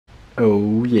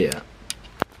Oh yeah.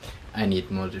 I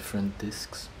need more different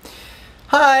discs.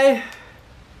 Hi!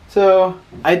 So,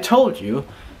 I told you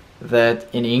that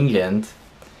in England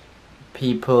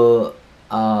people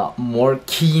are more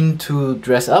keen to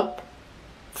dress up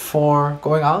for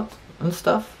going out and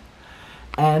stuff.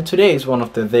 And today is one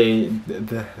of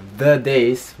the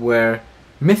days where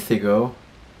Mythigo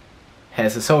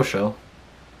has a social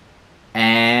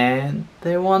and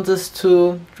they want us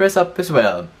to dress up as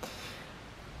well.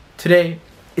 Today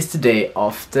is the day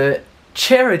of the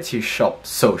charity shop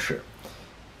social,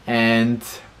 and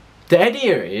the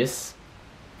idea is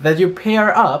that you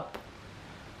pair up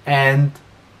and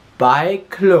buy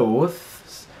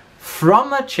clothes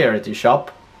from a charity shop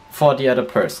for the other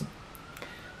person.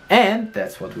 And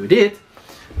that's what we did.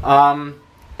 And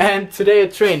today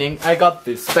at training I got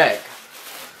this bag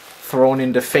thrown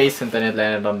in the face and then it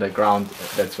landed on the ground.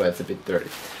 That's why it's a bit dirty.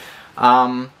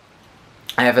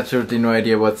 I have absolutely no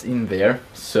idea what's in there,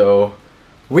 so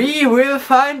we will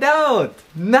find out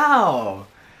now.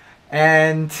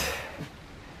 And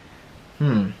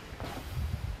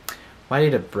why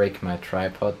did I break my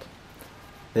tripod?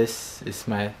 This is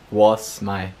was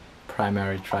my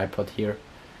primary tripod here,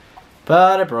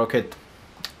 but I broke it,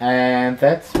 and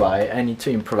that's why I need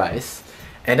to improvise.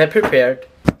 And I prepared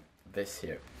this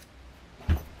here.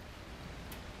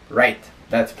 Right,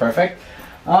 that's perfect.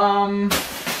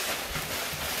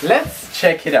 Let's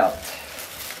check it out.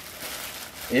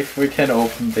 If we can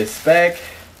open this bag,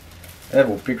 that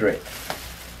would be great.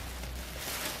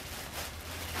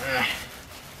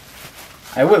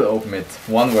 I will open it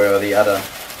one way or the other,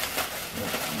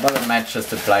 but I might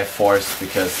just apply force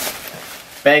because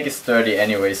bag is dirty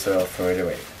anyway, so I'll throw it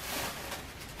away.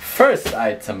 First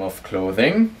item of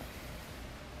clothing.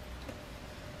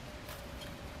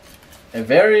 A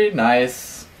very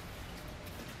nice...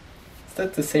 Is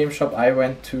that the same shop I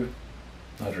went to?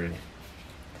 Not really.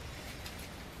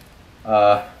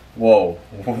 Whoa,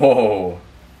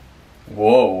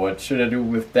 what should I do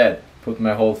with that? Put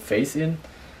my whole face in?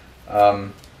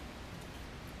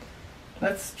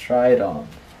 Let's try it on.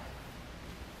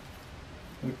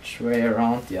 Which way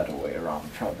around? The other way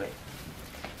around, probably.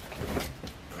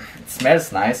 It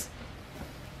smells nice.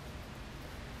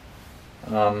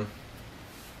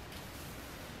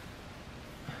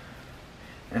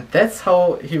 And that's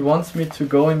how he wants me to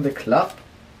go in the club?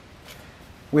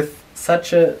 With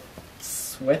such a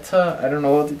sweater? I don't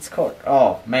know what it's called.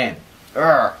 Oh man.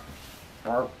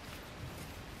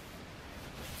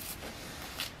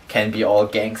 Can be all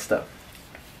gangster.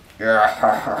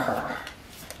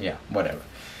 Yeah, whatever.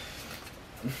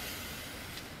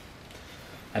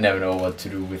 I never know what to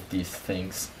do with these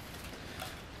things.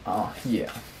 Oh,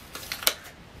 yeah.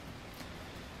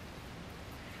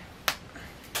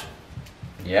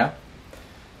 Yeah,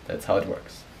 that's how it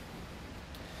works.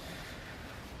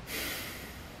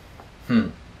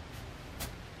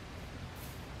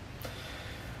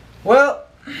 Well,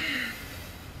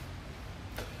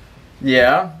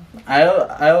 yeah,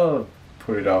 I'll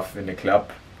put it off in the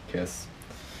club, because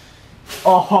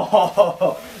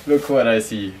oh, look what I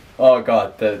see. Oh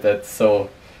god, that's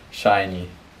so shiny.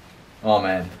 Oh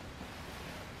man.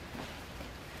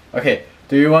 Okay,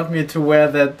 do you want me to wear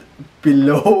that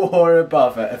below or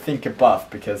above? I think above,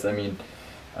 because I mean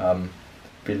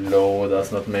below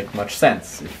does not make much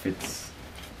sense if it's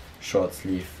short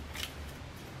sleeve.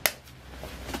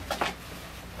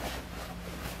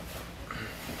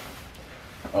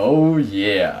 Oh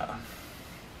yeah.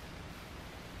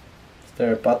 Is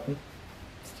there a button?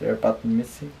 Is there a button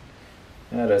missing?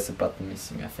 Yeah, there's a button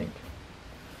missing, I think.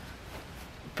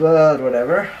 But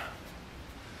whatever.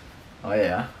 Oh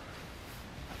yeah.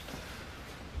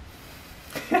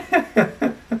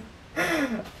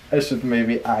 I should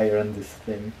maybe iron this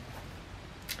thing.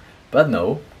 But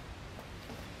no.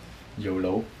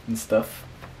 YOLO and stuff.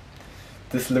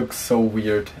 This looks so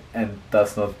weird and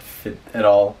does not fit at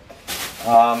all.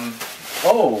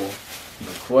 Oh,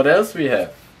 look what else we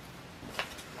have.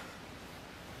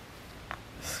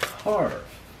 Scarf.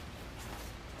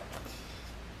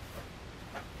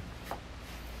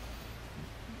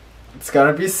 It's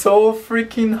gonna be so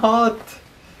freaking hot.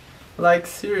 Like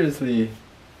seriously.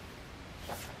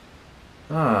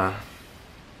 And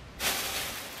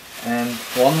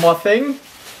one more thing.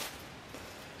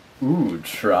 Ooh,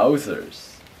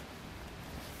 trousers.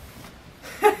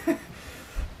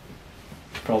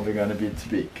 Probably gonna be too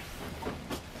big.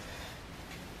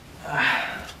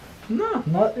 No,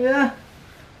 not yeah.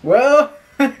 Well,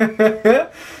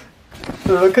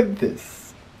 look at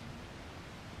this.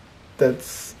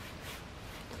 That's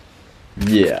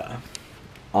yeah.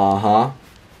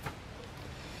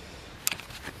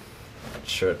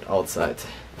 Shirt outside.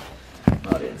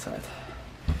 not the inside.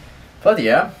 But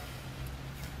yeah,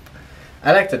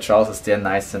 I like the trousers, they're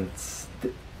nice, and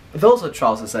those are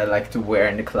trousers I like to wear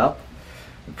in the club.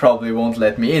 Probably won't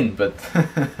let me in, but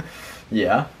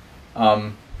yeah.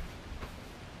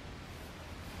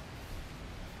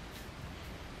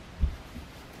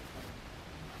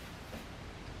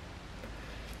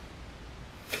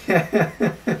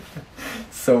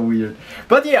 So weird.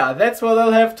 But yeah, that's what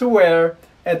I'll have to wear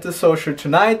at the social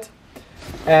tonight.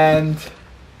 And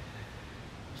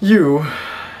you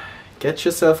get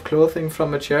yourself clothing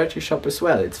from a charity shop as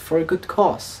well. It's for a good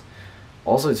cause.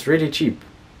 Also, it's really cheap.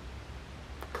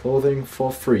 Clothing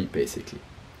for free, basically.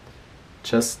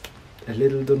 Just a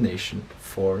little donation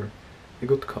for a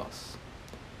good cause.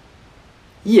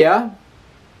 Yeah,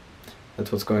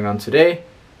 that's what's going on today.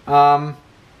 And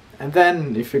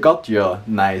then, if you got your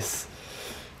nice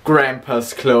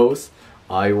grandpa's clothes,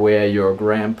 I wear your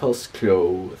grandpa's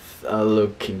clothes. I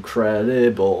look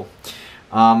incredible.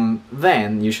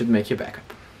 Then you should make your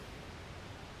backup.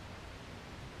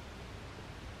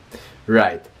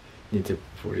 Right, need to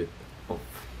put it off.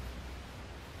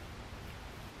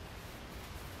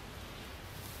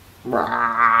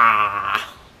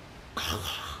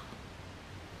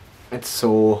 It's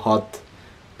so hot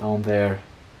down there.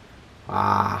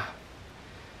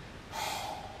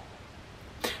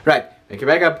 Right, make your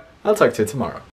backup. I'll talk to you tomorrow.